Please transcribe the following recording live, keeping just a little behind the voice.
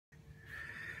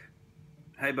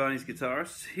Hey Barney's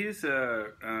guitarists, here's a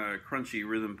crunchy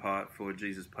rhythm part for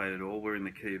Jesus Paid It All. We're in the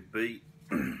key of B,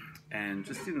 and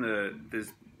just in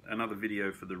there's another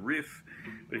video for the riff,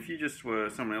 but if you just were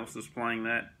someone else was playing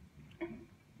that,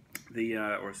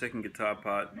 or a second guitar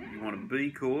part, you want a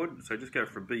B chord, so just go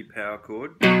for a B power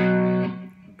chord,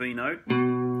 B note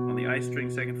on the A string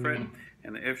 2nd fret,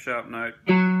 and the F sharp note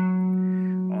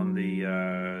on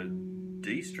the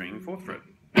D string 4th fret.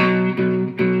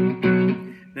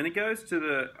 Then it goes to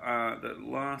the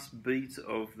last beat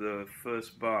of the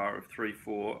first bar of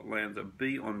 3/4, lands a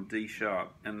B on D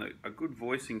sharp, and a good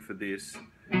voicing for this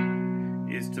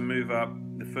is to move up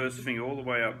the first finger all the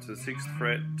way up to the 6th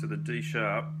fret to the D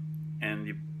sharp, and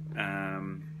you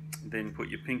then put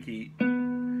your pinky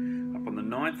up on the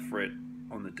 9th fret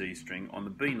on the D string on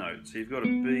the B note. So you've got a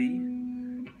B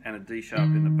and a D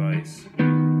sharp in the bass.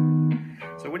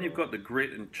 So when you've got the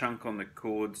grit and chunk on the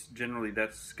chords, generally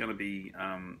that's going to be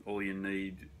all you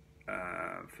need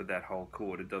for that whole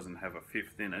chord. It doesn't have a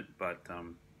fifth in it, but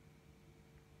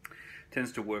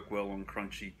tends to work well on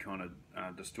crunchy kind of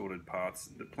distorted parts.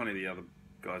 Plenty of the other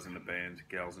guys in the band,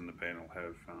 gals in the band, will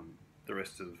have the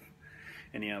rest of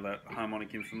any other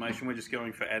harmonic information. We're just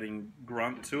going for adding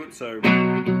grunt to it. So you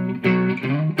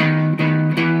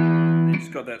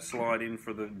just got that slide in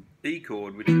for the E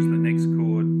chord, which is the next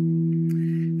chord.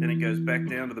 Then it goes back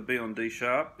down to the B on D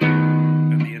sharp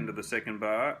at the end of the second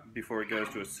bar before it goes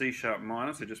to a C sharp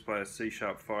minor, so just play a C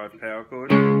sharp 5 power chord.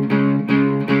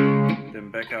 Then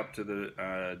back up to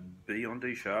the B on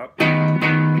D sharp,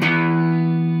 then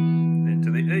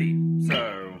to the E.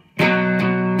 So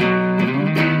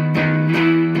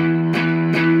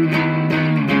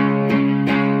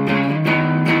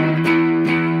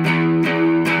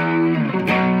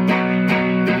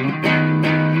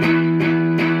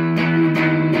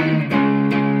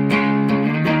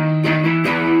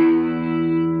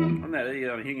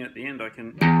hitting at the end, I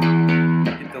can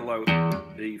hit the low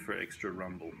E for extra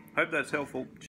rumble. Hope that's helpful.